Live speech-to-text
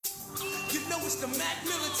Mr. Mac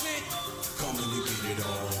Militant. Coming to get it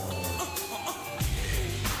on.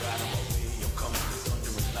 Right on my way, I'm coming with thunder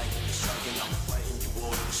and lightning, striking, I'm fighting you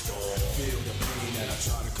all in the storm. Feel the pain that I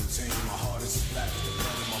try to contain. My heart is as black as the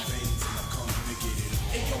blood in my veins, and I'm coming to get it on.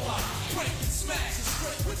 Hey yo, I break and smash and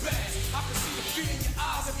straight with bass. I can see the fear in your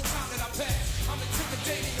eyes every time that I pass. I'm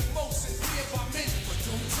intimidating emotions, feared by many, but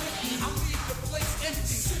don't trip me. I leave the place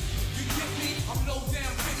empty. You get me? I'm low down,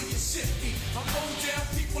 pity and shifty. I'm low down,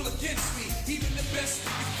 people against me. Even the best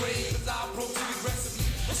be afraid, cause I approach it aggressively,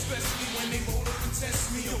 especially when they want to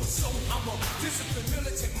contest me. So I'm a disciplined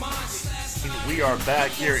militant minded. We are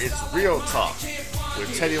back here. It's Real Talk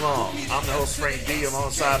with Teddy Long. I'm the host, Frank D,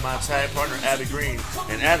 alongside my tag partner, Greene.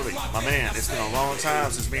 And Atlee, my man, it's been a long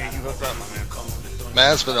time since me and you hooked up, my man.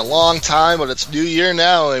 Man, it's been a long time, but it's New Year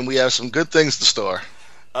now, and we have some good things to store.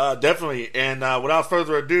 Definitely. And without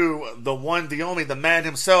further ado, the one, the only, the man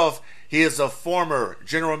himself, he is a former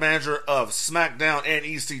general manager of SmackDown and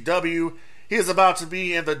ECW. He is about to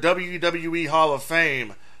be in the WWE Hall of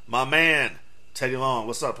Fame. My man, Teddy Long.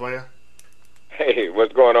 What's up, player? Hey,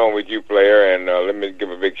 what's going on with you, player? And let me give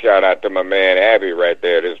a big shout out to my man Abby right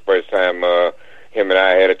there. This is the first time him and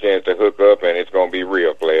I had a chance to hook up, and it's going to be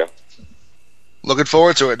real, player. Looking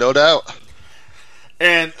forward to it, no doubt.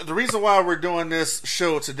 And the reason why we're doing this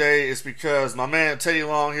show today is because my man Teddy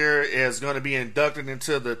Long here is going to be inducted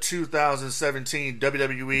into the 2017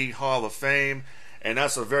 WWE Hall of Fame. And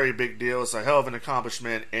that's a very big deal. It's a hell of an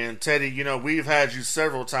accomplishment. And Teddy, you know, we've had you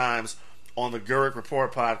several times on the Gurrick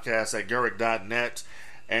Report podcast at Gurrick.net.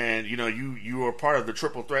 And, you know, you are part of the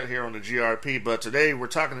triple threat here on the GRP. But today we're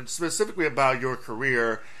talking specifically about your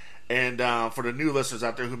career and for the new listeners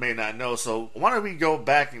out there who may not know. So why don't we go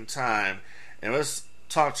back in time and let's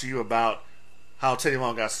talk to you about how Teddy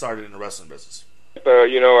Long got started in the wrestling business.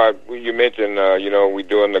 You mentioned, we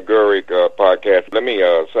doing the Gurrick podcast. Let me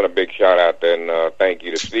send a big shout out and thank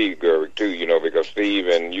you to Steve Gurrick, too, because Steve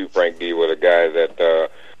and you, Frank D, were the guys that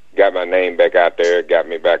got my name back out there, got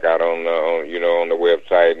me back out on the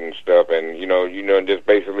website and stuff. And, just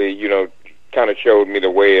basically, kind of showed me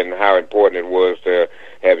the way and how important it was to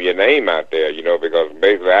have your name out there, because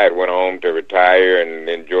basically I had went home to retire and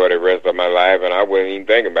enjoy the rest of my life, and I wasn't even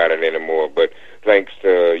thinking about it anymore. But thanks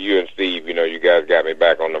to you and Steve, you guys got me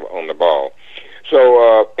back on the ball.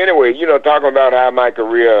 So anyway, talking about how my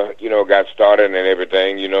career, got started and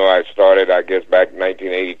everything, I started, I guess, back in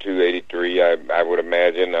 1982, 83, I would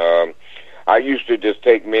imagine. I used to just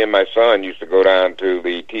take me and my son used to go down to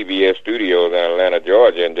the TBS studios in Atlanta,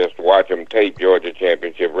 Georgia, and just watch them tape Georgia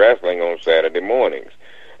Championship Wrestling on Saturday mornings.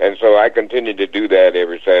 And so I continued to do that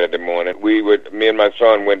every Saturday morning. Me and my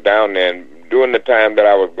son went down there, and during the time that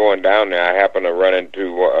I was going down there, I happened to run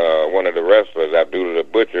into one of the wrestlers, Abdullah the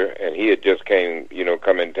Butcher, and he had just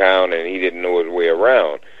come in town, and he didn't know his way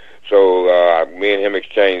around. So me and him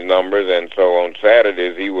exchanged numbers, and so on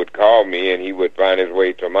Saturdays he would call me, and he would find his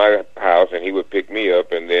way to my house, and he would pick me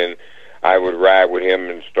up, and then I would ride with him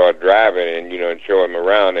and start driving and, and show him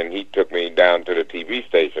around, and he took me down to the TV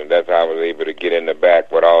station. That's how I was able to get in the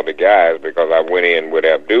back with all the guys, because I went in with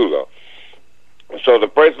Abdullah. So the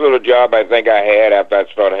first little job I think I had after I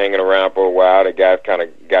started hanging around for a while, the guys kind of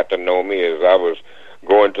got to know me, is I was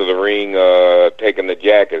going to the ring, taking the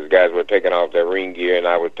jackets. Guys were taking off their ring gear, and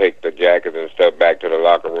I would take the jackets and stuff back to the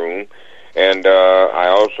locker room. And I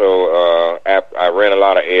also I ran a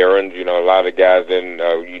lot of errands. A lot of the guys didn't,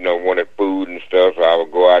 wanted food and stuff, so I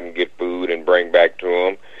would go out and get food and bring back to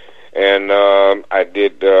them. And I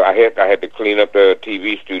had to clean up the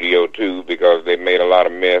TV studio too, because they made a lot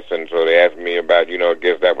of mess, and so they asked me about, I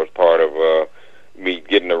guess that was part of me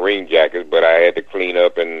getting the ring jackets, but I had to clean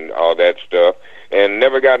up and all that stuff. And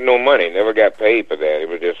never got no money, never got paid for that. It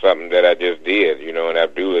was just something that I just did, and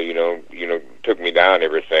Abdullah, took me down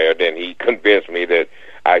every Saturday, and he convinced me that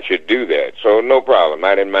I should do that. So no problem,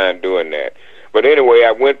 I didn't mind doing that. But anyway,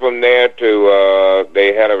 I went from there to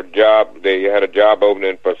they had a job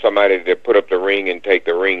opening for somebody to put up the ring and take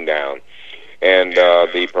the ring down. And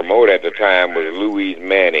the promoter at the time was Louise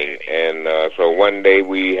Manning. And so one day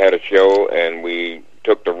we had a show, and we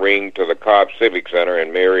took the ring to the Cobb Civic Center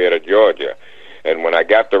in Marietta, Georgia. And when I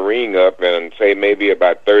got the ring up, and say maybe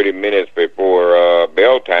about 30 minutes before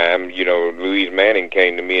bell time, Louise Manning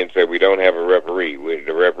came to me and said, "We don't have a referee.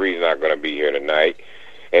 The referee's not going to be here tonight."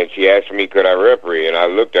 And she asked me, could I referee? And I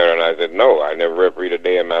looked at her and I said, no, I never refereed a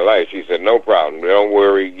day in my life. She said, no problem. Don't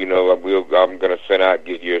worry. I'm going to send out,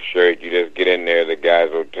 get you a shirt. You just get in there. The guys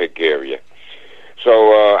will take care of you.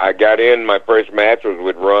 So I got in. My first match was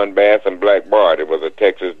with Ron Bass and Black Bart. It was a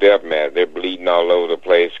Texas death match. They're bleeding all over the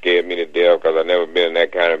place. Scared me to death because I've never been in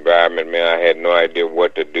that kind of environment, man. I had no idea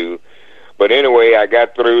what to do. But anyway, I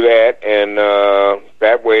got through that, and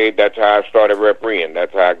that way, that's how I started refereeing.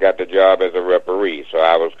 That's how I got the job as a referee. So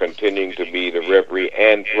I was continuing to be the referee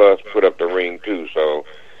and plus put up the ring too. So,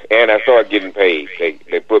 and I started getting paid.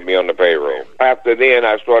 They put me on the payroll. After then,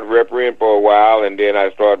 I started refereeing for a while, and then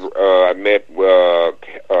I met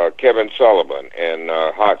Kevin Sullivan and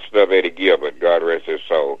Hot Stuff Eddie Gilbert, God rest his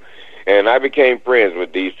soul. And I became friends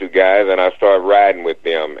with these two guys, and I started riding with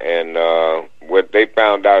them. And what they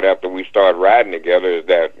found out after we started riding together is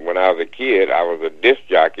that when I was a kid, I was a disc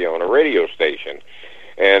jockey on a radio station.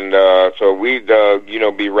 And so we'd,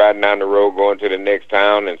 be riding down the road going to the next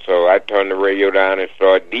town, and so I turned the radio down and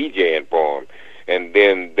started DJing for them. And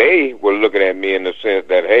then they were looking at me in the sense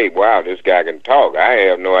that, hey, wow, this guy can talk. I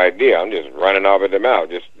have no idea. I'm just running off at the mouth,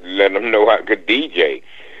 just letting them know I could DJ.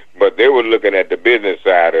 But they were looking at the business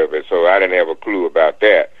side of it, so I didn't have a clue about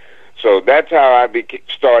that. So that's how I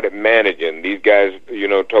started managing. These guys,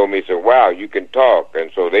 told me, said, wow, you can talk.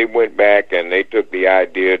 And so they went back and they took the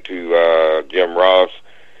idea to Jim Ross,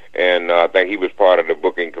 and I think he was part of the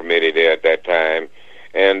booking committee there at that time.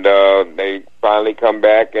 And they finally come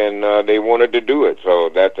back and they wanted to do it. So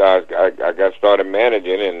that's how I got started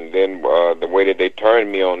managing. And then the way that they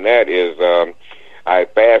turned me on that is I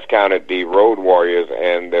fast counted the Road Warriors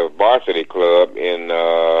and the Varsity Club in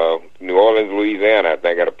New Orleans, Louisiana, I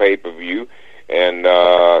think, at a pay-per-view, and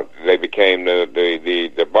they became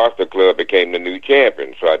the Varsity Club became the new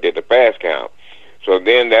champion. So I did the fast count. So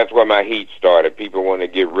then that's where my heat started. People wanted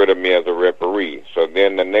to get rid of me as a referee. So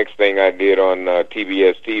then the next thing I did on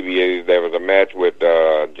TBS TV is there was a match with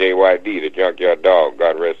JYD, the Junkyard Dog,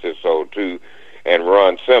 God rest his soul, too, and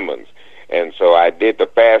Ron Simmons. And so I did the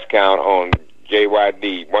fast count on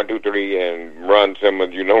JYD, 1, 2, 3, and Ron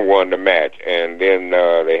Simmons, won the match. And then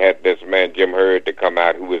they had this man, Jim Hurd, to come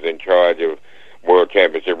out, who was in charge of World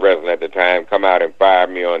Championship Wrestling at the time, come out and fire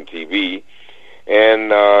me on TV.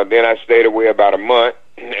 And then I stayed away about a month,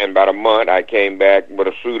 and about a month I came back with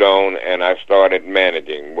a suit on, and I started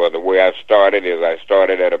managing. Well, the way I started is I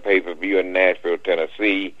started at a pay-per-view in Nashville,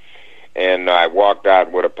 Tennessee, and I walked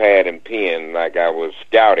out with a pad and pen like I was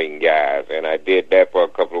scouting guys, and I did that for a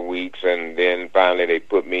couple of weeks, and then finally they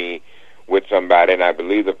put me with somebody, and I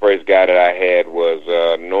believe the first guy that I had was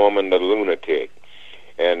Norman the Lunatic,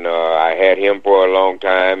 and I had him for a long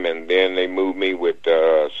time, and then they moved me with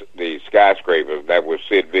the Skyscrapers. That was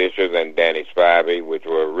Sid Vicious and Danny Spivey, which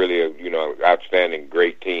were really outstanding,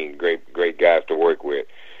 great team, great guys to work with.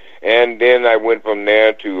 And then I went from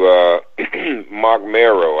there to Mark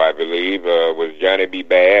Merrow, I believe, was Johnny B.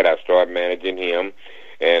 Bad. I started managing him.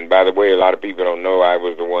 And by the way, a lot of people don't know I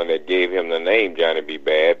was the one that gave him the name Johnny B.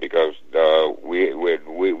 Bad, because we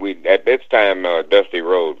at this time, Dusty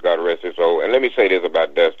Rhodes, God rest his soul. And let me say this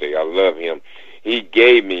about Dusty. I love him. He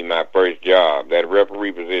gave me my first job. That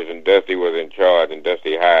referee position, Dusty was in charge, and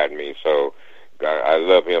Dusty hired me. So I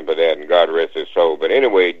love him for that, and God rest his soul. But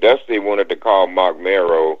anyway, Dusty wanted to call Mark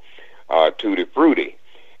Merrow Tutti Frutti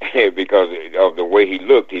because of the way he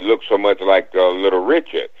looked. He looked so much like Little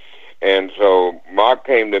Richard. And so Mark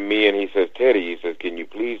came to me and he says, Teddy, he says, can you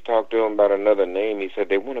please talk to him about another name? He said,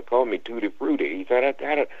 they want to call me Tutti Frutti. He said,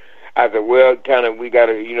 I said, well, kind of, we got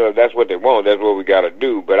to, if that's what they want, that's what we got to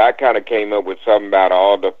do. But I kind of came up with something about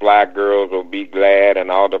all the fly girls will be glad and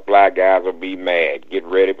all the fly guys will be mad. Get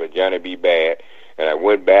ready for Johnny B. Bad. And I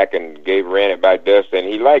went back and ran it by Dusty, and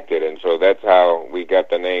he liked it. And so that's how we got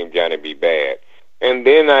the name Johnny B. Bad. And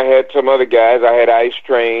then I had some other guys. I had Ice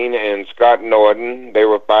Train and Scott Norton. They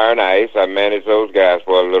were Fire and Ice. I managed those guys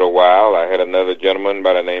for a little while. I had another gentleman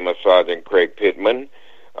by the name of Sergeant Craig Pittman.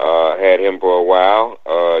 Had him for a while.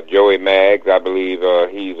 Joey Maggs, I believe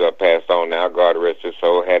he's passed on now. God rest his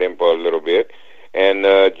soul. Had him for a little bit. And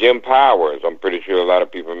Jim Powers. I'm pretty sure a lot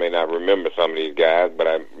of people may not remember some of these guys, but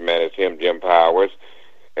I managed him, Jim Powers.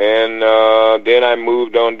 And then I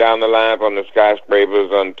moved on down the line from the Skyscrapers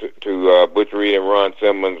to Butch Reed and Ron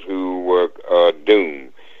Simmons, who were Doom.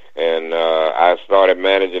 And I started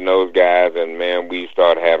managing those guys, and, man, we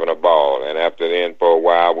started having a ball. And after then, for a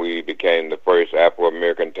while, we became the first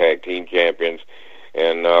Afro-American Tag Team Champions.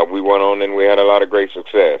 And we went on and we had a lot of great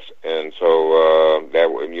success. And so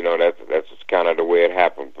that's kind of the way it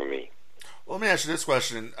happened for me. Well, let me ask you this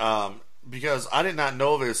question. Because I did not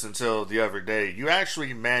know this until the other day. You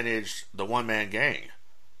actually managed the one-man gang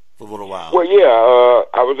for a little while. Well, yeah,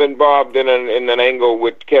 I was involved in an angle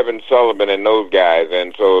with Kevin Sullivan and those guys,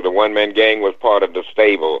 and so the one-man gang was part of the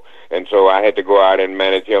stable, and so I had to go out and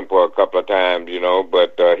manage him for a couple of times,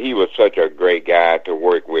 but he was such a great guy to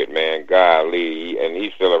work with, man, golly, and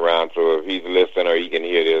he's still around, so if he's listening or he can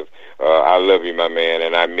hear this, I love you, my man,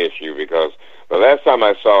 and I miss you, because the last time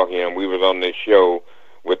I saw him, we was on this show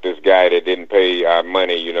with this guy that didn't pay our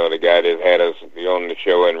money, the guy that had us on the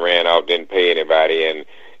show and ran out, didn't pay anybody. And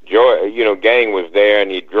Joy, Gang was there,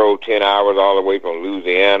 and he drove 10 hours all the way from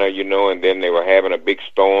Louisiana, and then they were having a big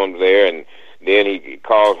storm there, and then he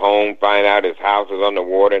calls home, find out his house is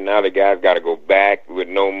underwater, and now the guy's got to go back with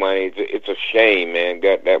no money. It's a shame, man.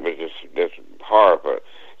 That was just horrible.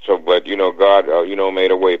 So, but, God,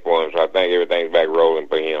 made a way for him, so I think everything's back rolling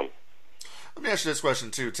for him. Let me ask you this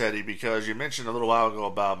question too, Teddy, because you mentioned a little while ago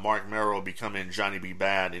about Mark Merrill becoming Johnny B.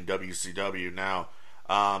 Bad in WCW. Now,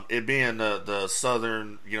 it being the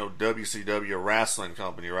Southern, WCW wrestling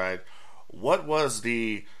company, right? What was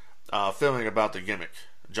the feeling about the gimmick,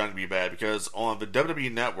 Johnny B. Bad? Because on the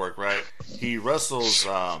WWE Network, right, he wrestles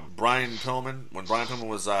Brian Pillman when Brian Pillman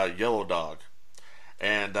was Yellow Dog.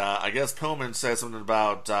 And I guess Pillman said something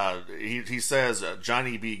about, he says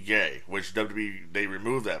Johnny B. Gay, which WWE, they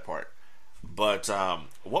removed that part. But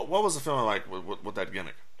what was the feeling like with that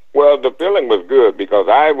gimmick? Well, the feeling was good because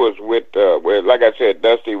I was with, like I said,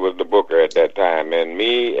 Dusty was the booker at that time, and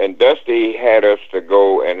me and Dusty had us to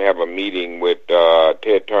go and have a meeting with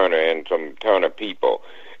Ted Turner and some Turner people.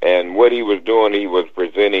 And what he was doing, he was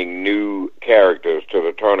presenting new characters to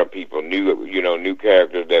the Turner people, new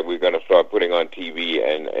characters that we're going to start putting on TV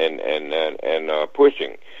and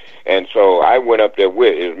pushing. And so I went up there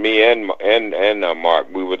with it was me and Mark.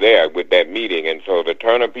 We were there with that meeting, and so the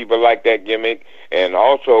Turner people liked that gimmick. And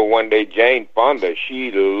also one day Jane Fonda,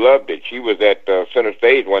 she loved it. She was at Center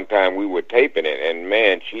Stage one time. We were taping it, and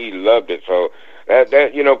man, she loved it. So that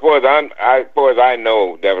far as I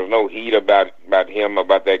know, there was no heat about him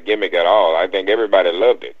about that gimmick at all. I think everybody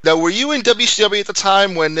loved it. Now, were you in WCW at the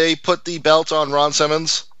time when they put the belt on Ron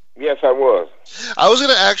Simmons? Yes, I was. I was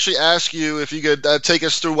going to actually ask you if you could take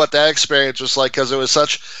us through what that experience was like, because it was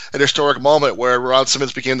such an historic moment where Ron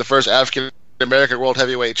Simmons became the first African-American World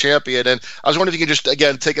Heavyweight Champion. And I was wondering if you could just,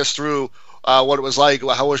 again, take us through what it was like,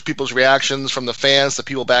 how was people's reactions from the fans, the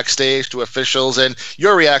people backstage, to officials, and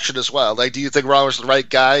your reaction as well. Like, do you think Ron was the right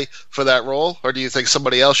guy for that role, or do you think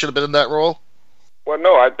somebody else should have been in that role? Well,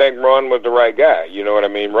 no, I think Ron was the right guy. You know what I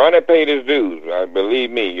mean? Ron had paid his dues.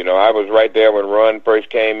 Believe me, I was right there when Ron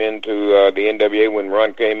first came into the NWA. When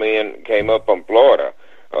Ron came up from Florida,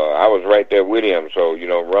 I was right there with him. So,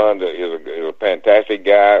 Ron is a fantastic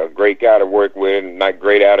guy, a great guy to work with, and not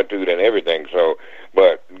great attitude and everything. So,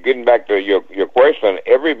 but getting back to your question,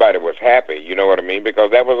 everybody was happy. You know what I mean?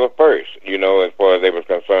 Because that was a first, as far as they was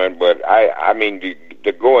concerned. But I mean,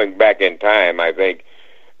 the going back in time, I think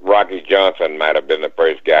Rocky Johnson might have been the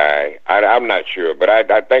first guy. I'm not sure, but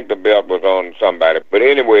I think the belt was on somebody. But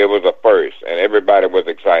anyway, it was a first, and everybody was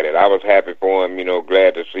excited. I was happy for him,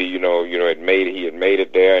 glad to see, he had made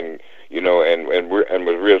it there, and and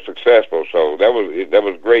was real successful. So that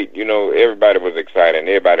was great. Everybody was excited, and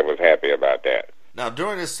everybody was happy about that. Now,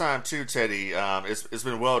 during this time too, Teddy, it's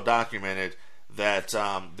been well documented that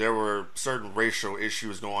there were certain racial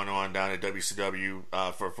issues going on down at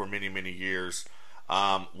WCW for many, many years.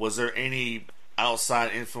 Was there any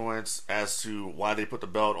outside influence as to why they put the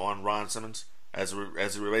belt on Ron Simmons as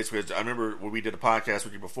it relates? Because I remember when we did a podcast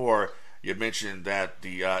with you before, you mentioned that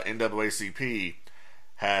the NAACP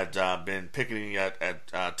had been picketing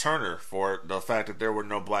at Turner for the fact that there were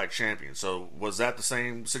no black champions. So was that the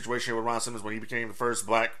same situation with Ron Simmons when he became the first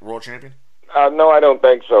black world champion? No, I don't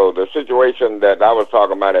think so. The situation that I was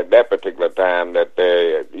talking about at that particular time, that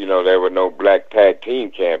there were no black tag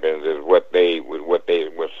team champions, is what they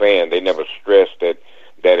were saying. They never stressed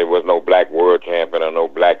that it was no black world champion or no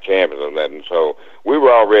black champions or nothing. So we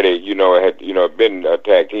were already, had been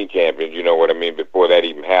tag team champions. You know what I mean? Before that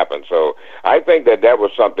even happened. So I think that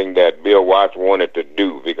was something that Bill Watts wanted to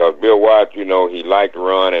do, because Bill Watts, he liked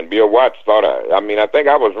Ron, and Bill Watts thought. I think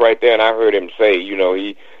I was right there, and I heard him say,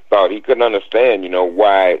 he thought he couldn't understand,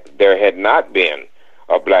 why there had not been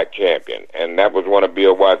a black champion, and that was one of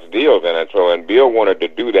Bill Watts' deals in it. So, and Bill wanted to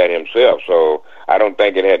do that himself. So, I don't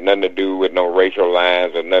think it had nothing to do with no racial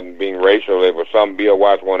lines or nothing being racial. It was something Bill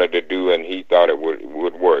Watts wanted to do, and he thought it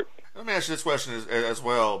would work. Let me ask you this question as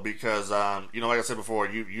well, because like I said before,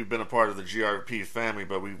 you've been a part of the GRP family,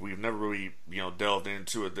 but we've never really delved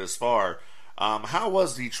into it this far. How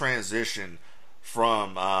was the transition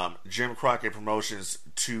from Jim Crockett Promotions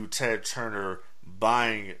to Ted Turner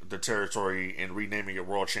buying the territory and renaming it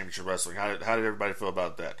World Championship Wrestling? How did everybody feel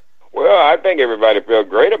about that? Well, I think everybody felt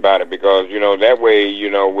great about it, because, that way,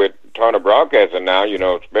 with Turner Broadcasting now,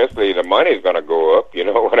 especially the money's going to go up, you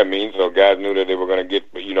know what I mean? So guys knew that they were going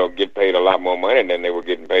to get paid a lot more money than they were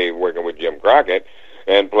getting paid working with Jim Crockett.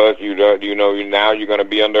 And plus, now you're going to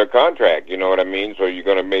be under a contract. You know what I mean? So you're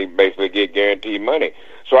going to basically get guaranteed money.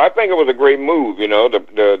 So I think it was a great move.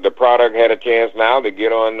 The product had a chance now to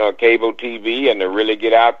get on cable TV and to really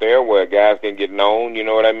get out there where guys can get known. You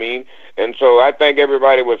know what I mean? And so I think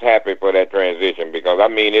everybody was happy for that transition because, I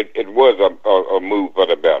mean, it was a move for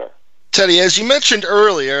the better. Teddy, as you mentioned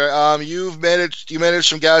earlier, you managed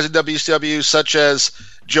some guys in WCW such as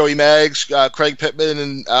Joey Maggs, Craig Pittman,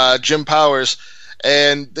 and Jim Powers.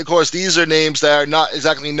 And, of course, these are names that are not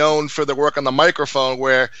exactly known for their work on the microphone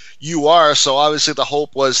where you are. So, obviously, the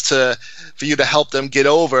hope was for you to help them get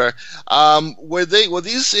over. Were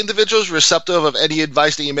these individuals receptive of any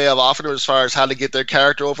advice that you may have offered them as far as how to get their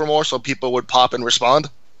character over more so people would pop and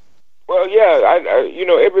respond? Well, yeah,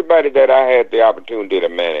 everybody that I had the opportunity to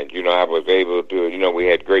manage, I was able to, we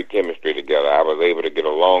had great chemistry together. I was able to get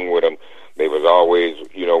along with them. They was always,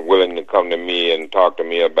 willing to come to me and talk to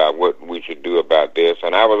me about what we should do about this.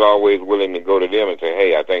 And I was always willing to go to them and say,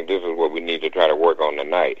 hey, I think this is what we need to try to work on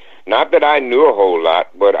tonight. Not that I knew a whole lot,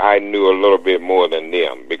 but I knew a little bit more than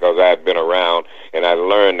them because I had been around and I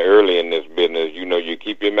learned early in this business, you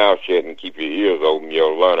keep your mouth shut and keep your ears open,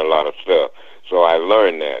 you'll learn a lot of stuff. So I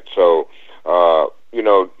learned that. So,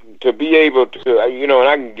 to be able to, and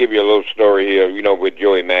I can give you a little story here, with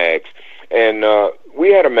Joey Maggs. And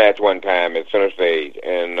we had a match one time at Center Stage,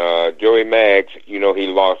 and Joey Maggs, he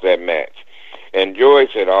lost that match. And Joey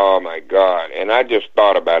said, oh, my God. And I just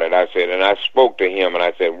thought about it. I said, and I spoke to him, and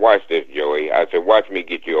I said, watch this, Joey. I said, watch me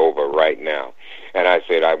get you over right now. And I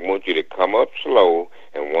said, I want you to come up slow,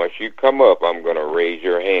 and once you come up, I'm going to raise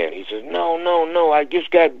your hand. He says, no, I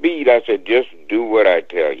just got beat. I said, just do what I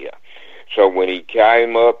tell you. So when he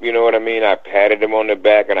came up, you know what I mean, I patted him on the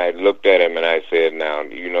back and I looked at him and I said, now,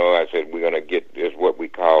 I said, we're going to get this what we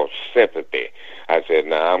call sympathy. I said,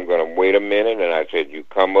 now I'm going to wait a minute, and I said, you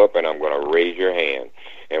come up and I'm going to raise your hand.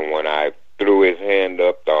 And when I threw his hand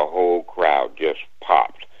up, the whole crowd just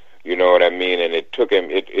popped. You know what I mean? And it took him,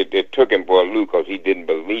 it took him for a loop because he didn't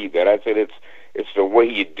believe that. I said, it's the way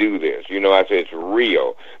you do this. I said, it's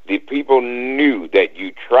real. The people knew that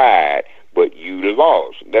you tried, but you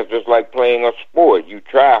lost. That's just like playing a sport. You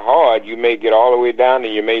try hard, you may get all the way down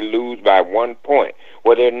and you may lose by 1 point.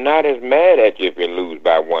 Well, they're not as mad at you if you lose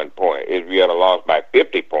by 1 point as if you had lost by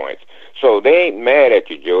 50 points. So they ain't mad at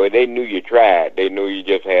you, Joey. They knew you tried. They knew you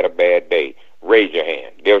just had a bad day. Raise your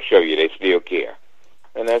hand. They'll show you they still care.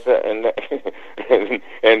 And that's and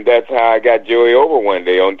that's how I got Joey over one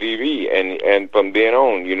day on TV. And from then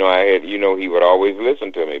on, I had, he would always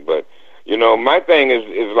listen to me. But my thing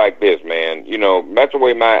is like this, man. That's the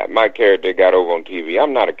way my character got over on TV.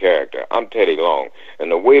 I'm not a character. I'm Teddy Long.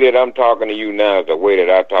 And the way that I'm talking to you now is the way that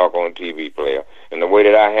I talk on TV, player, and the way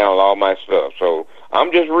that I handle all my stuff. So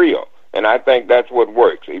I'm just real. And I think that's what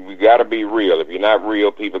works. You got to be real. If you're not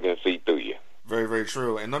real, people can see through you. Very, very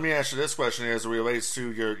true. And let me ask you this question as it relates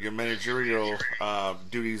to your managerial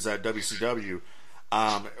duties at WCW.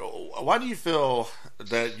 Why do you feel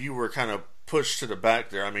that you were kind of pushed to the back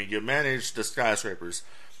there? I mean, you managed the Skyscrapers,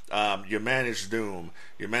 you managed Doom,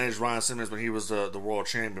 you managed Ron Simmons when he was the world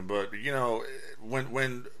champion. But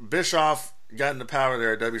when Bischoff got into power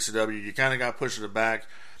there at WCW, you kind of got pushed to the back.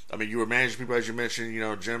 I mean, you were managing people as you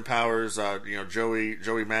mentioned. Jim Powers,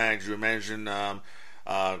 Joey Maggs. You were managing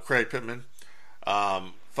Craig Pittman,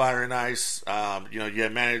 Fire and Ice. You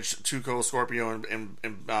had managed Tuco, Scorpio, and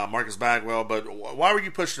Marcus Bagwell. But why were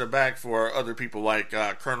you pushed to the back for other people like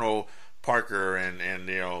Colonel Parker and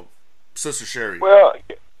Sister Sherry? Well,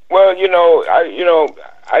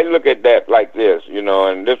 I look at that like this,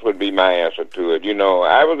 and this would be my answer to it.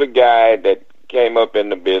 I was a guy that came up in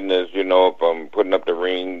the business, from putting up the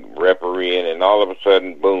ring, refereeing, and all of a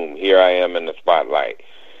sudden, boom, here I am in the spotlight.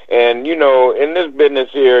 And, in this business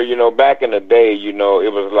here, back in the day, it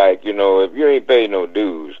was like, if you ain't paying no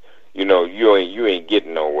dues, you ain't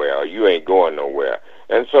getting nowhere, or you ain't going nowhere.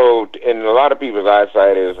 And so, in a lot of people's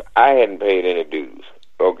eyesight is, I hadn't paid any dues.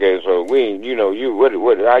 Okay, so we ain't,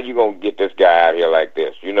 how you gonna get this guy out here like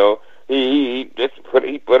this? He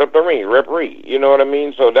put up the ring, referee. You know what I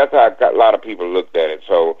mean? So that's how a lot of people looked at it.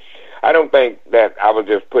 So I don't think that I was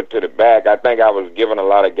just put to the back. I think I was given a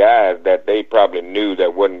lot of guys that they probably knew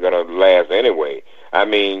that wasn't gonna last anyway. I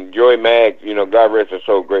mean, Joey Maggs, God rest his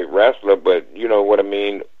soul, great wrestler, but you know what I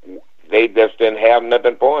mean? They just didn't have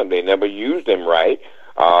nothing for him. They never used him right.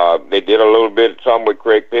 They did a little bit something with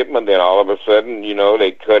Craig Pittman, then all of a sudden,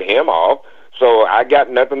 they cut him off. So I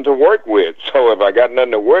got nothing to work with. So if I got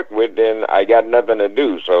nothing to work with, then I got nothing to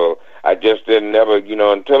do. So I just didn't never,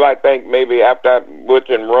 until I think maybe after Butch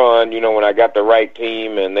and Ron, when I got the right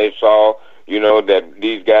team and they saw, that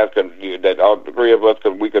these guys that all three of us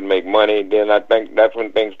we could make money, then I think that's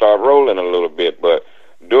when things start rolling a little bit. But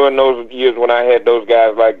during those years when I had those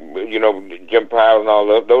guys like, Jim Powell and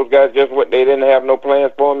all those guys, they didn't have no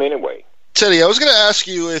plans for them anyway. Teddy, I was going to ask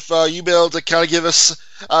you if you'd be able to kind of give us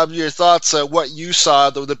your thoughts on what you saw,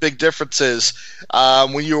 the big differences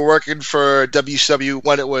when you were working for WCW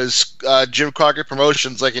when it was Jim Crockett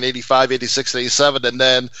Promotions, like in 85, 86, 87, and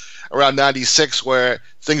then around 96 where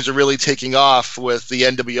things are really taking off with the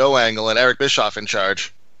NWO angle and Eric Bischoff in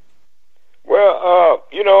charge. Well,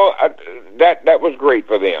 that was great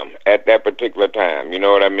for them at that particular time. You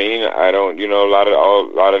know what I mean? I don't, a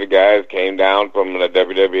lot of the guys came down from the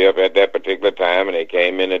WWF at that particular time, and they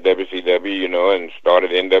came into WCW, and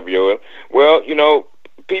started NWO. Well,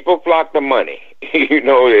 people flock to money,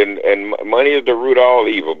 and money is the root of all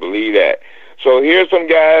evil. Believe that. So here's some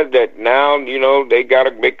guys that now, they got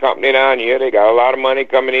a big company down here. They got a lot of money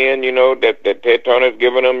coming in, that Ted Turner's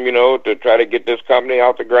giving them, to try to get this company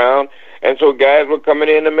off the ground. And so guys were coming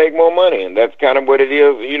in to make more money, and that's kind of what it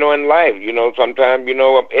is, in life. Sometimes,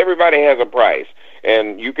 everybody has a price,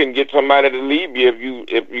 and you can get somebody to leave you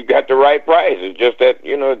if you got the right price. It's just that,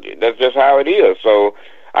 that's just how it is. So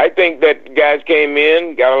I think that guys came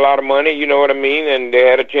in, got a lot of money, you know what I mean, and they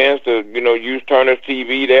had a chance to, use Turner's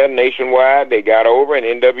TV there nationwide. They got over, and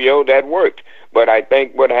NWO, that worked. But I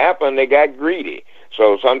think what happened, they got greedy.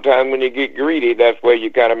 So sometimes when you get greedy, that's where you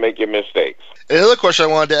kind of make your mistakes. Another question I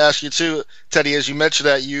wanted to ask you too, Teddy, is you mentioned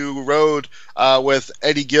that you rode with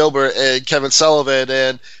Eddie Gilbert and Kevin Sullivan,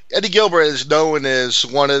 and Eddie Gilbert is known as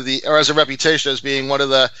has a reputation as being one of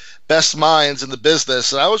the best minds in the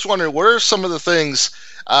business. And I was wondering, what are some of the things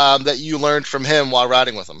that you learned from him while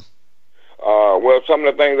riding with him? Well, some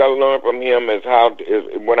of the things I learned from him is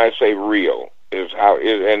when I say real,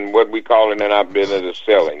 and what we call it in our business is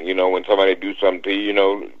selling. When somebody do something to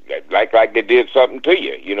you, like they did something to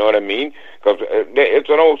you. You know what I mean? Because it's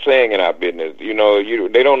an old saying in our business.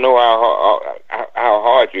 They don't know how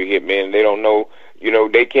hard you hit, man. They don't know.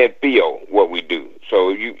 They can't feel what we do.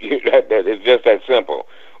 So it's just that simple.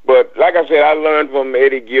 But like I said, I learned from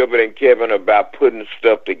Eddie Gilbert and Kevin about putting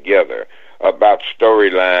stuff together, about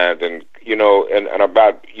storylines, and and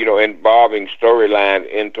about involving storylines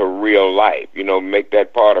into real life. Make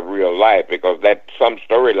that part of real life, because that some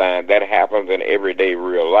storyline that happens in everyday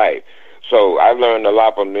real life. So I learned a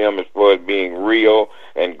lot from them as far as being real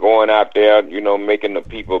and going out there, making the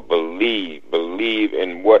people believe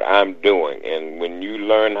in what I'm doing. And when you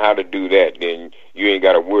learn how to do that, then you ain't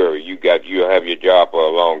got to worry. You'll have your job for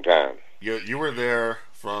a long time. You were there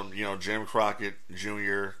from Jim Crockett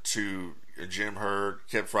Jr. to Jim Herd,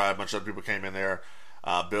 Kip Fry, a bunch of other people came in there,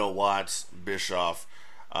 Bill Watts, Bischoff.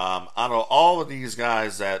 Out of all of these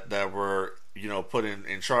guys that were put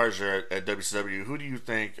in charge there at WCW, who do you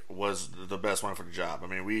think was the best one for the job? I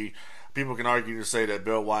mean, people can argue to say that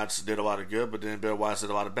Bill Watts did a lot of good, but then Bill Watts did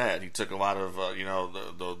a lot of bad. He took a lot of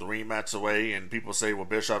the ring mats away, and people say, well,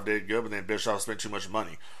 Bischoff did good, but then Bischoff spent too much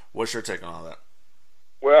money. What's your take on all that?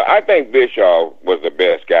 Well, I think Bischoff was the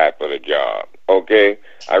best guy for the job. Okay,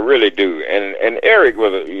 I really do. And Eric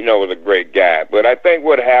was a great guy. But I think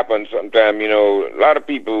what happens sometimes, a lot of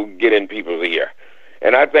people get in people's ear.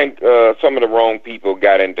 And I think some of the wrong people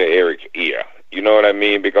got into Eric's ear. You know what I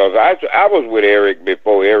mean? Because I was with Eric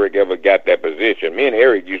before Eric ever got that position. Me and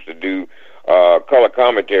Eric used to do color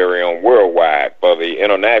commentary on Worldwide for the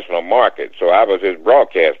international market. So I was his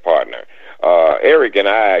broadcast partner. Eric and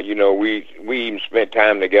I, we even spent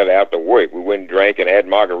time together after work. We went and drank and had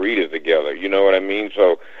margaritas together. You know what I mean?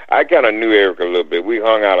 So I kind of knew Eric a little bit. We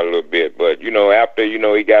hung out a little bit. But, after,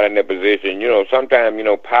 he got in that position, sometimes,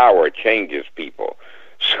 power changes people.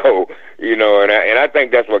 So, and I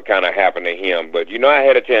think that's what kind of happened to him. But, I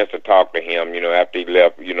had a chance to talk to him, after he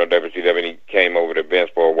left, WCW, and he came over to Vince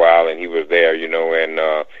for a while, and he was there,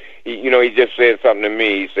 and he just said something to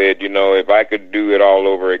me. He said, if I could do it all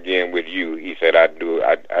over again with you, he said, I'd do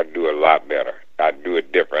a lot better. I'd do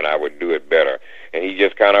it different. I would do it better. And he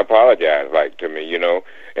just kind of apologized, to me,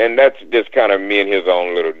 And that's just kind of me and his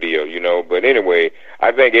own little deal, But anyway,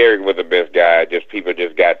 I think Eric was the best guy. Just people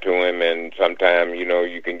just got to him, and sometimes,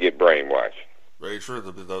 you can get brainwashed. Very true.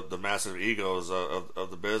 The massive egos of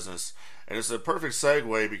the business. And it's a perfect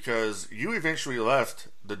segue because you eventually left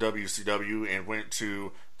the WCW and went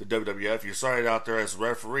to the WWF. You started out there as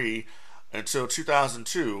referee until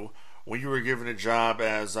 2002 when you were given a job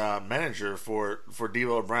as manager for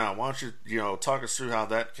D'Lo Brown. Why don't you talk us through how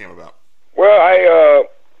that came about? Well, I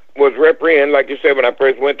was refereeing, like you said, when I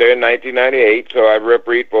first went there in 1998. So I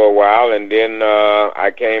refereed for a while, and then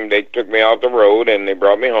they took me off the road and they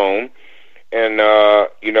brought me home. And,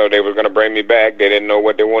 they were going to bring me back. They didn't know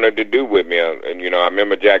what they wanted to do with me. And, I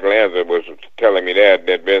remember Jack Lanza was telling me that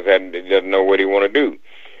Vince doesn't know what he want to do.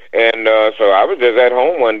 And so I was just at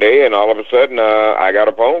home one day, and all of a sudden I got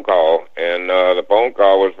a phone call. And the phone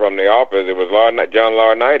call was from the office. It was John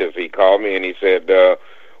Laurinaitis. He called me, and he said,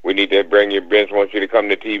 we need to bring you, Vince wants you to come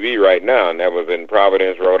to TV right now. And that was in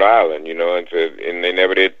Providence, Rhode Island, and they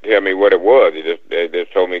never did tell me what it was. They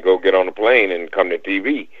just told me go get on the plane and come to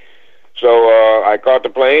TV. So I caught the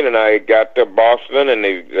plane, and I got to Boston, and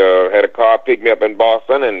they had a car pick me up in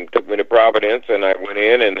Boston and took me to Providence, and I went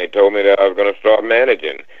in, and they told me that I was going to start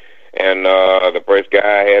managing. And the first guy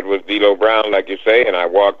I had was D'Lo Brown, like you say, and I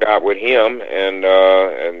walked out with him and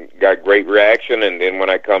got great reaction. And then when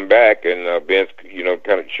I come back, and Vince,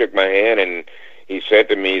 kind of shook my hand, and he said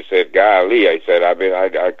to me, he said, "Golly," I said,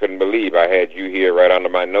 I couldn't believe I had you here right under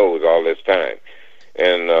my nose all this time.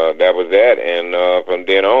 And that was that. And from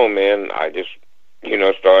then on, man, I just,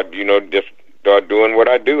 start doing what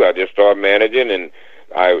I do. I just started managing, and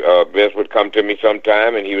Vince would come to me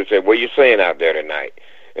sometime, and he would say, "What are you saying out there tonight?"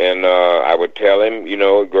 And I would tell him,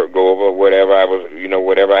 go over whatever I was,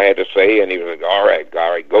 whatever I had to say, and he was like, all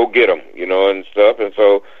right, go get him, and stuff. And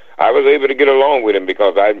so I was able to get along with him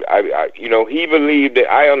because he believed that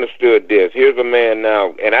I understood this. Here's a man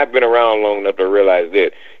now, and I've been around long enough to realize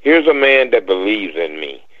this. Here's a man that believes in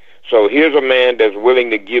me. So here's a man that's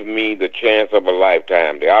willing to give me the chance of a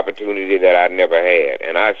lifetime, the opportunity that I never had.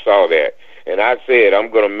 And I saw that. And I said, I'm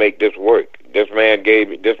going to make this work. This man's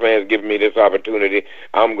giving me this opportunity.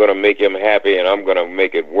 I'm going to make him happy, and I'm going to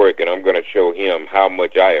make it work, and I'm going to show him how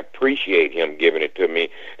much I appreciate him giving it to me.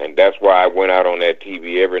 And that's why I went out on that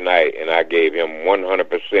TV every night, and I gave him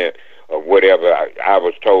 100% of whatever I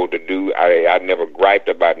was told to do. I never griped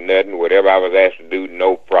about nothing. Whatever I was asked to do,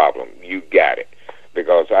 no problem. You got it.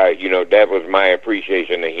 Because that was my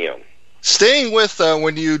appreciation to him. Staying with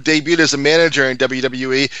when you debuted as a manager in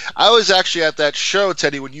WWE, I was actually at that show,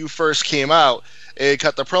 Teddy, when you first came out and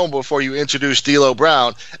cut the promo before you introduced D'Lo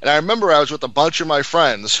Brown. And I remember I was with a bunch of my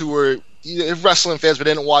friends who were wrestling fans but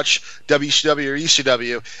didn't watch WCW or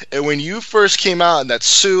ECW. And when you first came out in that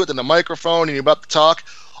suit and the microphone and you're about to talk,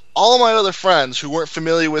 all of my other friends who weren't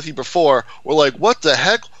familiar with you before were like, what the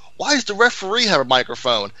heck? Why does the referee have a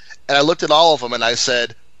microphone? And I looked at all of them and I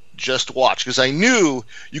said, just watch, because I knew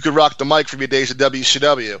you could rock the mic from your days at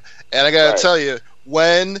WCW. And I got to tell you,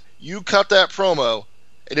 when you cut that promo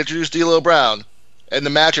and introduced D'Lo Brown and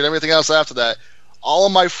the match and everything else after that, all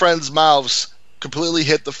of my friends' mouths completely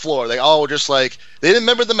hit the floor. They all were just like, they didn't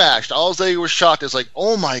remember the match. All they were shocked is like,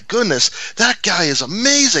 oh my goodness, that guy is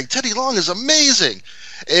amazing. Teddy Long is amazing.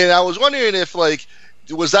 And I was wondering if, like,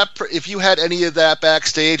 if you had any of that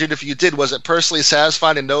backstage, and if you did, was it personally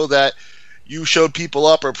satisfying to know that you showed people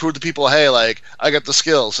up or proved to people, hey, like, I got the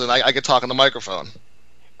skills and I can talk on the microphone?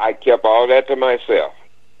 I kept all that to myself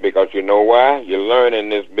because you know why? You learn in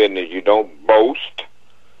this business. You don't boast.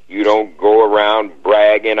 You don't go around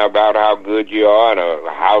bragging about how good you are and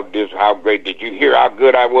how great. Did you hear how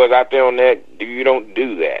good I was out there on that? You don't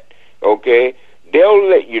do that, okay? They'll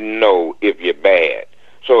let you know if you're bad.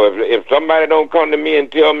 So if somebody don't come to me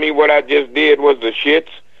and tell me what I just did was the shits,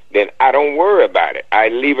 then I don't worry about it. I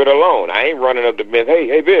leave it alone. I ain't running up to Vince,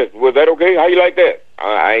 hey, Vince, was that okay? How you like that?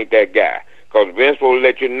 I ain't that guy. Because Vince will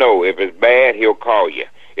let you know. If it's bad, he'll call you.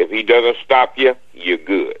 If he doesn't stop you, you're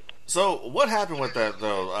good. So what happened with that,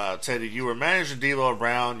 though, Teddy? You were managing D'Lo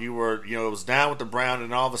Brown. You were, it was down with the Brown,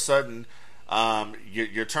 and all of a sudden,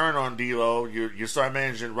 you turn on D'Lo. You start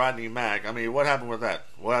managing Rodney Mack. I mean, what happened with that?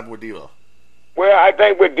 What happened with D'Lo? Well, I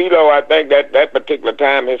think with D'Lo, I think that particular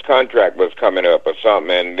time his contract was coming up or something,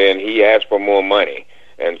 and then he asked for more money,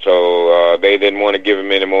 and so they didn't want to give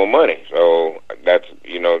him any more money. So that's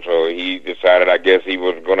so he decided, I guess, he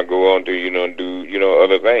was going to go on to do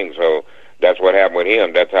other things. So that's what happened with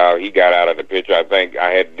him. That's how he got out of the picture. I think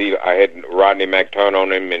I had Rodney Mack turn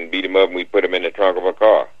on him and beat him up, and we put him in the trunk of a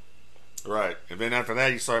car. Right, and then after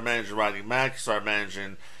that, you started managing Rodney Mack. You started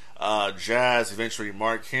managing Jazz. Eventually,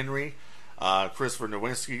 Mark Henry. Christopher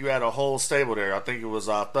Nowinski, you had a whole stable there. I think it was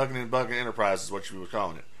Thuggin' and Buggin' Enterprises, is what you were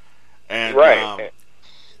calling it. And right.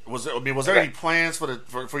 Was there any plans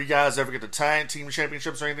for you guys to ever get the tag team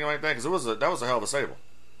championships or anything like that? Because that was a hell of a stable.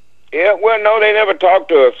 Yeah, well, no, they never talked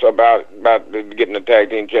to us about getting the tag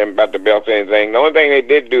team champion, about the belts or anything. The only thing they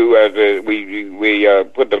did do is we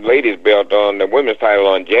put the ladies' belt on, the women's title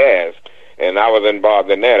on Jazz. And I was involved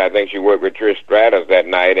in that. I think she worked with Trish Stratus that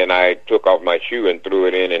night, and I took off my shoe and threw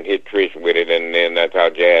it in and hit Trish with it, and then that's how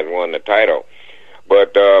Jazz won the title.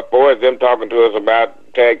 But for them talking to us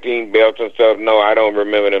about tag team belts and stuff, no, I don't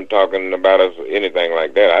remember them talking about us anything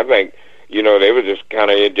like that. I think, you know, they were just kind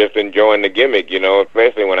of just enjoying the gimmick, you know,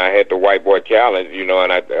 especially when I had the White Boy Challenge, you know,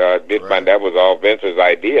 and I did find that was all Vince's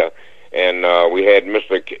idea. And we had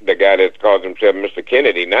the guy that calls himself Mr.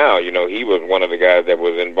 Kennedy now, you know, he was one of the guys that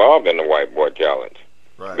was involved in the White Boy Challenge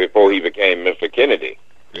before he became Mr. Kennedy.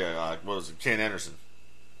 Yeah, what was it, Ken Anderson?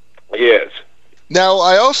 Yes. Now,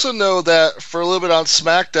 I also know that for a little bit on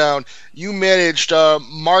SmackDown, you managed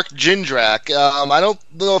Mark Jindrak. I don't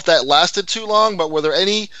know if that lasted too long, but were there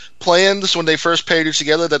any plans when they first paired you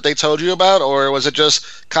together that they told you about, or was it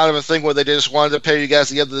just kind of a thing where they just wanted to pair you guys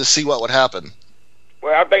together to see what would happen?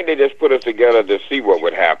 Well, I think they just put us together to see what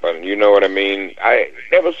would happen. You know what I mean?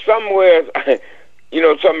 There was somewhere, you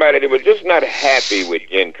know, somebody that was just not happy with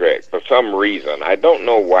Jindrak for some reason. I don't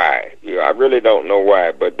know why. You know, I really don't know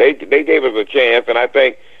why. But they gave us a chance, and I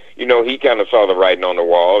think, you know, he kind of saw the writing on the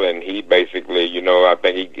wall, and he basically, you know, I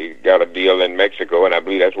think he got a deal in Mexico, and I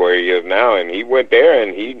believe that's where he is now. And he went there,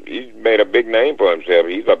 and he made a big name for himself.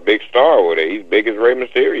 He's a big star over there. He's big as Rey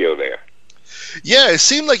Mysterio there. Yeah, it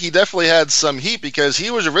seemed like he definitely had some heat because he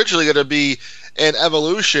was originally going to be in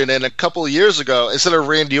Evolution, and a couple of years ago, instead of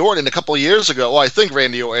Randy Orton, a couple of years ago, well, I think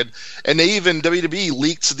Randy Orton, and they even WWE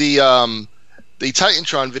leaked the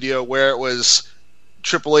Titantron video where it was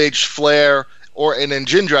Triple H, Flair, Orton, and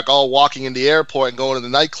Jindrak all walking in the airport and going to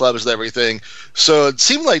the nightclubs and everything. So it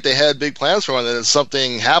seemed like they had big plans for him, and then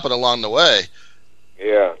something happened along the way.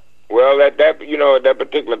 Yeah. Well, at that, you know, at that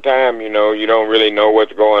particular time, you know, you don't really know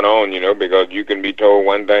what's going on, you know, because you can be told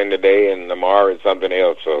one thing today and tomorrow it's something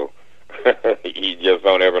else. So you just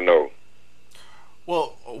don't ever know.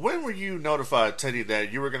 Well, when were you notified, Teddy,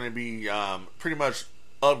 that you were going to be pretty much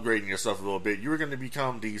upgrading yourself a little bit? You were going to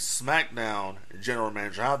become the SmackDown general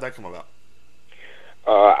manager. How did that come about?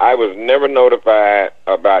 I was never notified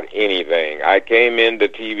about anything. I came into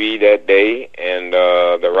TV that day, and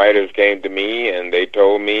the writers came to me, and they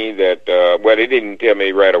told me that, well, they didn't tell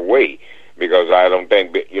me right away, because I don't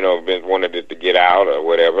think, you know, Vince wanted it to get out or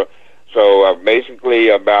whatever. So basically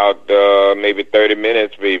about maybe 30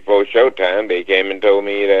 minutes before showtime, they came and told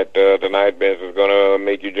me that tonight Vince is going to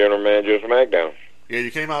make you general manager of SmackDown. Yeah,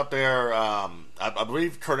 you came out there, I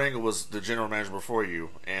believe Kurt Angle was the general manager before you,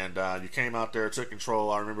 and you came out there, took control.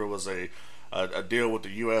 I remember it was a deal with the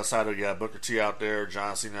U.S. title. You had Booker T out there,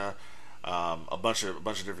 John Cena, a bunch of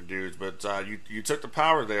different dudes. But you took the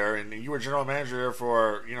power there, and you were general manager there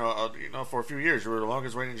for for a few years. You were the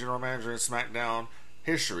longest reigning general manager in SmackDown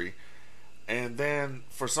history, and then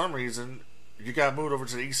for some reason you got moved over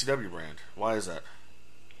to the ECW brand. Why is that?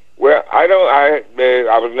 Well, I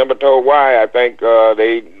was never told why. I think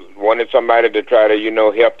they wanted somebody to try to, you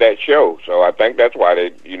know, help that show. So I think that's why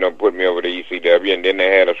they, you know, put me over to ECW, and then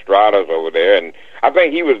they had Estradas over there, and I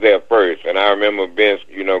think he was there first. And I remember Vince,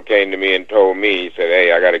 you know, came to me and told me, he said,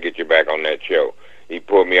 "Hey, I got to get you back on that show." He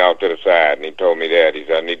pulled me off to the side, and he told me that. He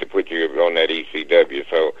said, "I need to put you on that ECW."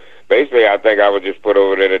 So basically, I think I was just put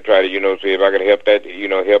over there to try to, you know, see if I could help that, you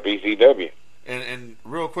know, help ECW. And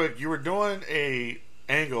real quick, you were doing a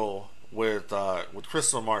angle with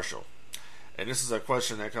Crystal Marshall. And this is a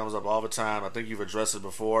question that comes up all the time. I think you've addressed it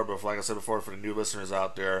before, but like I said before, for the new listeners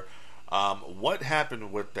out there, what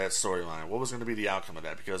happened with that storyline? What was going to be the outcome of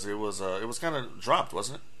that? Because it was kind of dropped,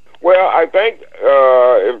 wasn't it? Well, I think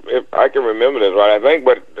if I can remember this right, I think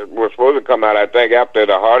what was supposed to come out, I think after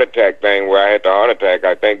the heart attack thing where I had the heart attack,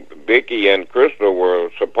 I think Vicky and Crystal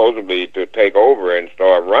were supposedly to take over and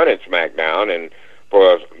start running SmackDown, and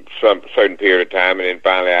for some certain period of time, and then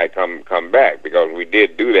finally I come back, because we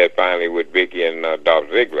did do that finally with Vicky and Dolph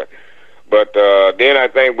Ziggler. But then I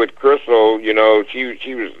think with Crystal, you know,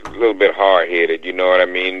 she was a little bit hard-headed, you know what I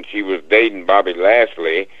mean? She was dating Bobby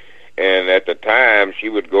Lashley, and at the time she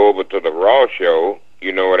would go over to the Raw show,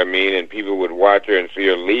 you know what I mean, and people would watch her and see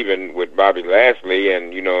her leaving with Bobby Lashley,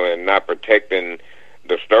 and, you know, and not protecting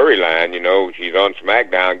the storyline. You know, she's on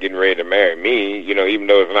SmackDown getting ready to marry me, you know, even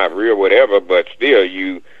though it's not real, whatever, but still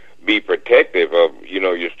you be protective of, you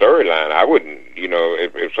know, your storyline. I wouldn't, you know,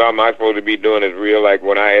 if something I'm supposed to be doing is real, like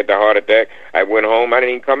when I had the heart attack, I went home, I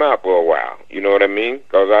didn't even come out for a while, you know what I mean?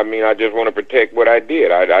 Because, I mean, I just want to protect what I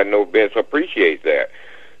did. I know Vince appreciates that.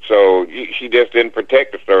 So she just didn't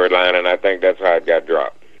protect the storyline, and I think that's how it got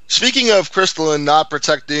dropped. Speaking of Crystal and not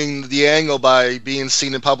protecting the angle by being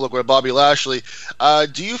seen in public with Bobby Lashley,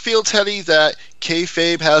 do you feel, Teddy, that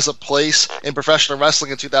kayfabe has a place in professional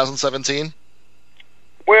wrestling in 2017?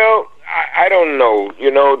 Well, I don't know.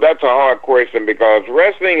 You know, that's a hard question, because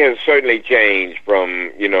wrestling has certainly changed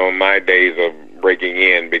from, you know, my days of breaking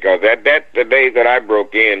in, because the days that I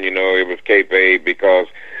broke in, you know, it was kayfabe, because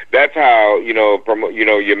that's how, you know,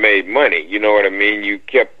 you made money. You know what I mean? You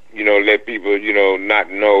kept let people,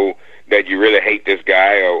 not know that you really hate this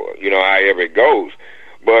guy or, however it goes.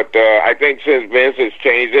 But I think since Vince has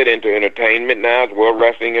changed it into entertainment now, it's World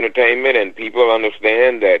Wrestling Entertainment, and people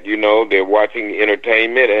understand that, they're watching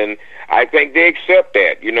entertainment, and I think they accept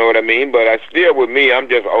that, you know what I mean? But with me, I'm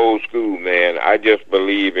just old school, man. I just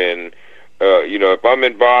believe in, if I'm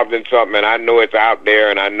involved in something and I know it's out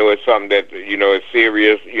there and I know it's something that, is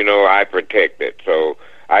serious, I protect it. So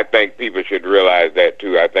I think people should realize that,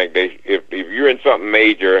 too. I think if you're in something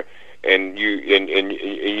major, and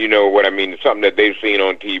you know what I mean, something that they've seen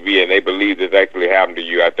on TV and they believe this actually happened to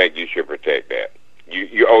you, I think you should protect that.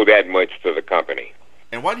 You owe that much to the company.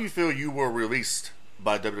 And why do you feel you were released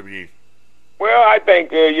by WWE? Well, I think,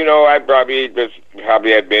 I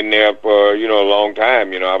probably had been there for, a long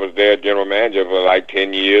time. I was their general manager for like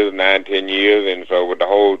 10 years, 10 years, and so with the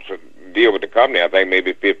whole deal with the company, I think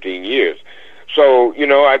maybe 15 years. So,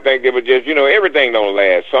 I think it was just, everything don't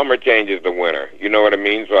last. Summer changes the winter. You know what I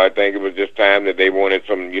mean? So I think it was just time that they wanted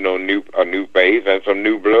some, a new face and some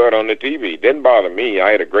new blood on the TV. Didn't bother me.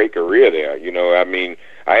 I had a great career there.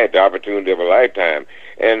 I had the opportunity of a lifetime.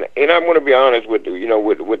 And I'm going to be honest with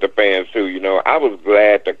with the fans too. I was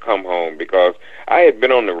glad to come home because I had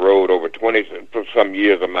been on the road over 20 some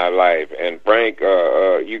years of my life. And Frank,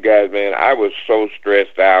 you guys, man, I was so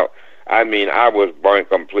stressed out. I mean, I was burnt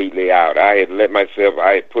completely out. I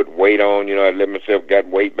had put weight on, I let myself get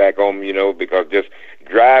weight back on, because just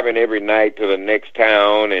driving every night to the next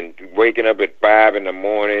town and waking up at 5 in the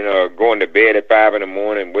morning or going to bed at 5 in the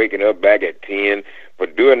morning, waking up back at 10,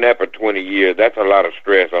 but doing that for 20 years, that's a lot of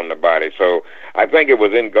stress on the body. So I think it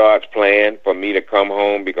was in God's plan for me to come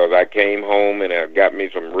home because I came home and I got me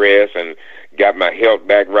some rest and got my health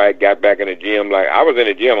back right, got back in the gym. Like, I was in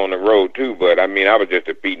the gym on the road too, but I mean, I was just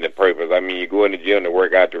defeating the purpose. I mean, you go in the gym to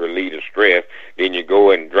work out to relieve the stress, then you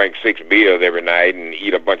go and drink 6 beers every night and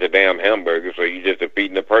eat a bunch of damn hamburgers, so you're just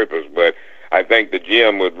defeating the purpose. But I think the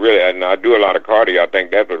gym would really, and I do a lot of cardio, I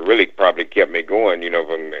think that's what really probably kept me going,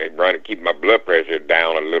 from trying to keep my blood pressure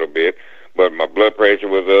down a little bit. But my blood pressure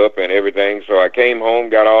was up and everything, so I came home,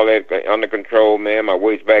 got all that under control, man. My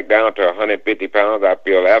weight's back down to 150 pounds. I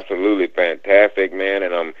feel absolutely fantastic, man,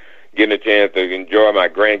 and I'm getting a chance to enjoy my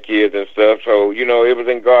grandkids and stuff. So, it was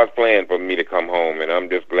in God's plan for me to come home, and I'm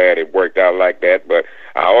just glad it worked out like that. But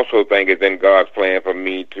I also think it's in God's plan for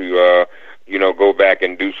me to, go back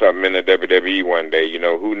and do something in the WWE one day.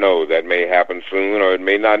 Who knows? That may happen soon or it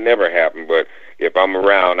may not never happen. But if I'm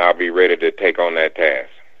around, I'll be ready to take on that task.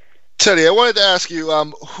 Teddy, I wanted to ask you,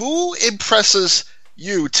 who impresses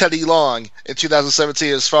you, Teddy Long, in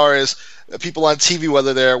 2017 as far as people on TV,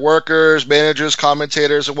 whether they're workers, managers,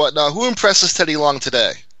 commentators, or whatnot? Who impresses Teddy Long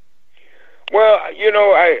today? Well,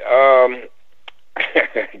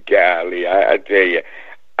 golly, I tell you,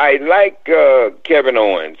 I like Kevin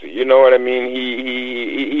Owens. You know what I mean?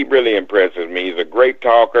 He really impresses me. He's a great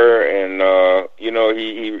talker, and he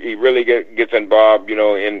really gets involved,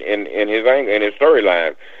 in his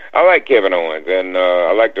storyline. I like Kevin Owens, and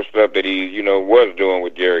I like the stuff that he, was doing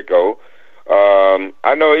with Jericho.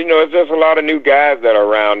 I know, it's just a lot of new guys that are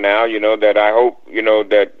around now, that I hope,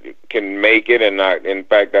 that can make it, and in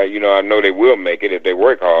fact, I know they will make it if they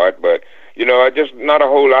work hard, but just not a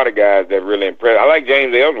whole lot of guys that really impress. I like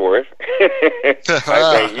James Ellsworth.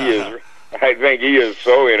 I think he is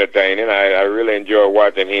so entertaining. I really enjoy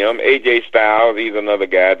watching him. AJ Styles, he's another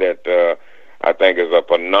guy that I think is a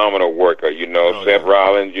phenomenal worker. Seth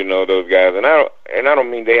Rollins, those guys, and I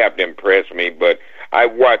don't mean they have to impress me, but I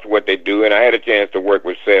watch what they do, and I had a chance to work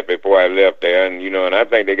with Seth before I left there, and and I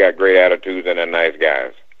think they got great attitudes and they're nice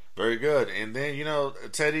guys. Very good. And then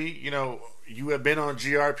Teddy, you have been on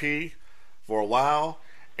GRP for a while,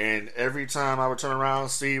 and every time I would turn around,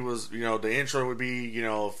 Steve was, the intro would be,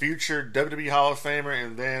 future WWE Hall of Famer,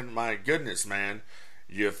 and then, my goodness, man,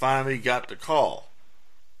 you finally got the call.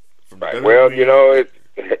 Right. Well,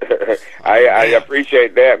 I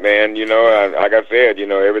appreciate that, man. Like I said,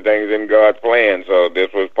 everything's in God's plan, so this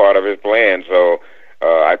was part of His plan. So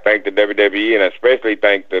I thank the WWE, and especially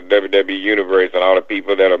thank the WWE Universe and all the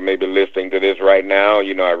people that are maybe listening to this right now.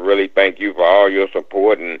 I really thank you for all your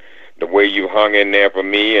support and the way you hung in there for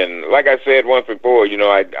me. And like I said once before,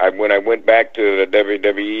 I when I went back to the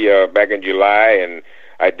WWE back in July, and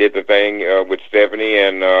I did the thing with Stephanie,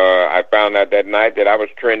 and I found out that night that I was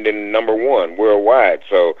trending #1 worldwide.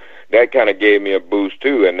 So that kind of gave me a boost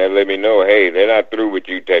too, and they let me know, hey, they're not through with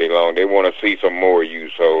you, Teddy Long. They want to see some more of you.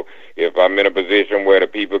 So if I'm in a position where the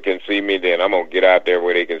people can see me, then I'm going to get out there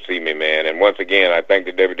where they can see me, man. And once again, I thank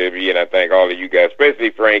the WWE, and I thank all of you guys,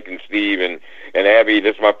 especially Frank and Steve and And Abby,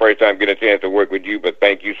 this is my first time getting a chance to work with you, but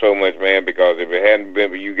thank you so much, man, because if it hadn't been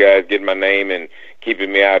for you guys getting my name and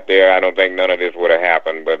keeping me out there, I don't think none of this would have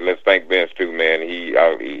happened. But let's thank Vince, too, man.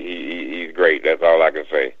 He's great. That's all I can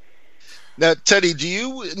say. Now, Teddy, do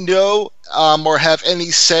you know or have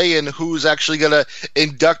any say in who's actually going to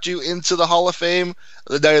induct you into the Hall of Fame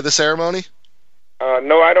the day of the ceremony?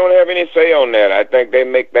 No, I don't have any say on that. I think they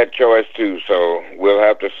make that choice too. So we'll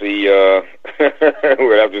have to see. We'll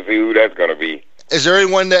have to see who that's going to be. Is there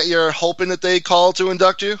anyone that you're hoping that they call to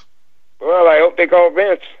induct you? Well, I hope they call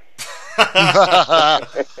Vince.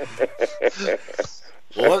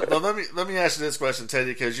 Well, let me ask you this question,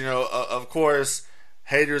 Teddy, because of course,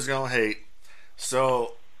 haters gonna hate.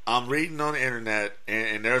 So I'm reading on the internet,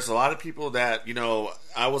 and there's a lot of people that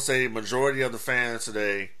I will say majority of the fans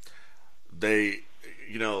today, they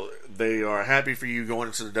are happy for you going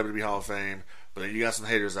into the WWE Hall of Fame, but then you got some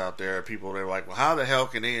haters out there, people that are like, well, how the hell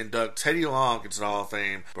can they induct Teddy Long into the Hall of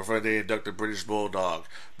Fame before they induct the British Bulldog,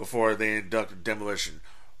 before they induct Demolition?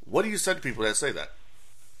 What do you say to people that say that?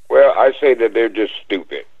 Well, I say that they're just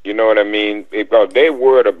stupid. You know what I mean? Because they're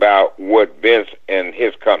worried about what Vince and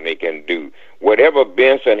his company can do. Whatever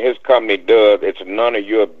Vince and his company does, it's none of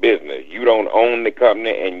your business. You don't own the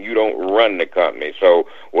company and you don't run the company. So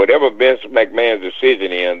whatever Vince McMahon's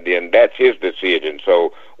decision is, then that's his decision.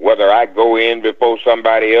 So whether I go in before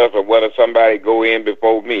somebody else or whether somebody go in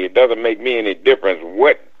before me, it doesn't make me any difference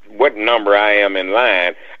what number I am in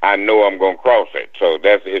line. I know I'm going to cross it. So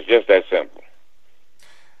it's just that simple.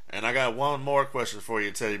 And I got one more question for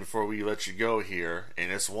you, Teddy, before we let you go here.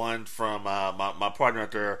 And it's one from my partner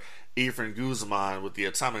out there, Efren Guzman, with the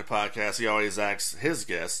Atomic Podcast. He always asks his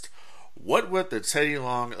guest, what would the Teddy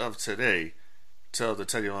Long of today tell the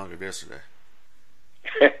Teddy Long of yesterday?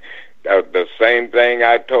 The same thing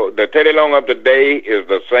I told. The Teddy Long of today is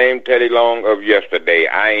the same Teddy Long of yesterday.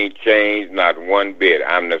 I ain't changed not one bit.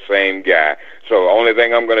 I'm the same guy. So the only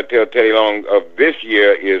thing I'm going to tell Teddy Long of this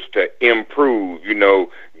year is to improve,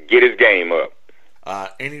 get his game up.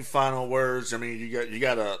 Any final words? I mean, you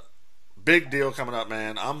got a big deal coming up,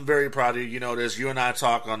 man. I'm very proud of you. You know this. You and I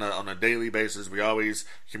talk on a daily basis. We always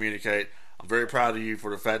communicate. I'm very proud of you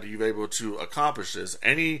for the fact that you've been able to accomplish this.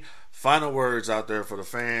 Any final words out there for the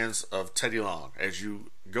fans of Teddy Long as you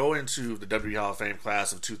go into the WWE Hall of Fame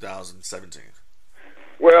class of 2017?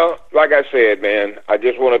 Well, like I said, man, I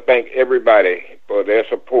just want to thank everybody for their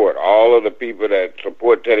support. All of the people that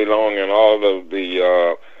support Teddy Long and all of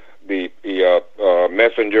the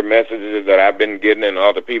messenger messages that I've been getting, and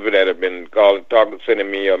all the people that have been sending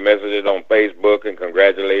me messages on Facebook and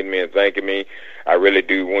congratulating me and thanking me. I really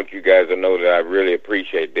do want you guys to know that I really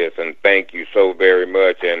appreciate this, and thank you so very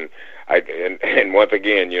much. And once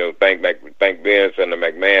again, thank Vince and the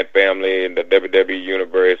McMahon family and the WWE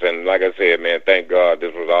universe. And like I said, man, thank God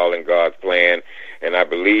this was all in God's plan. And I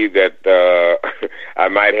believe that I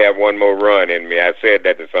might have one more run in me. I said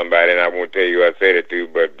that to somebody, and I won't tell you who I said it to,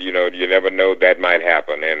 but, you never know, that might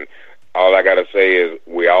happen. And all I got to say is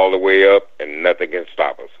we're all the way up, and nothing can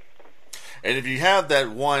stop us. And if you have that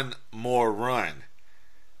one more run,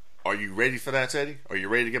 are you ready for that, Teddy? Are you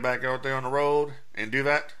ready to get back out there on the road and do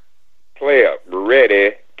that? Player,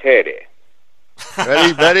 ready, Teddy.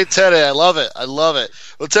 Ready, Teddy. I love it.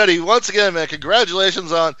 Well, Teddy, once again, man,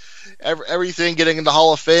 congratulations on everything, getting in the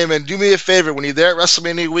Hall of Fame. And do me a favor, when you're there at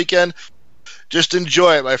WrestleMania weekend, just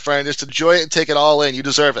enjoy it, my friend. Just enjoy it and take it all in. You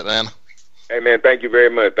deserve it, man. Hey, man, thank you very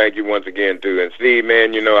much. Thank you once again, too. And Steve,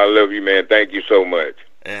 man, I love you, man. Thank you so much.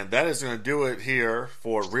 And that is going to do it here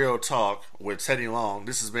for Real Talk with Teddy Long.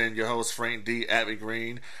 This has been your host, Frank D. Atlee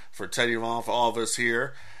Greene, for Teddy Long, for all of us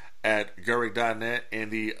here at Gurrick.net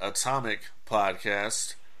and the Atomic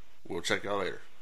Podcast. We'll check y'all later.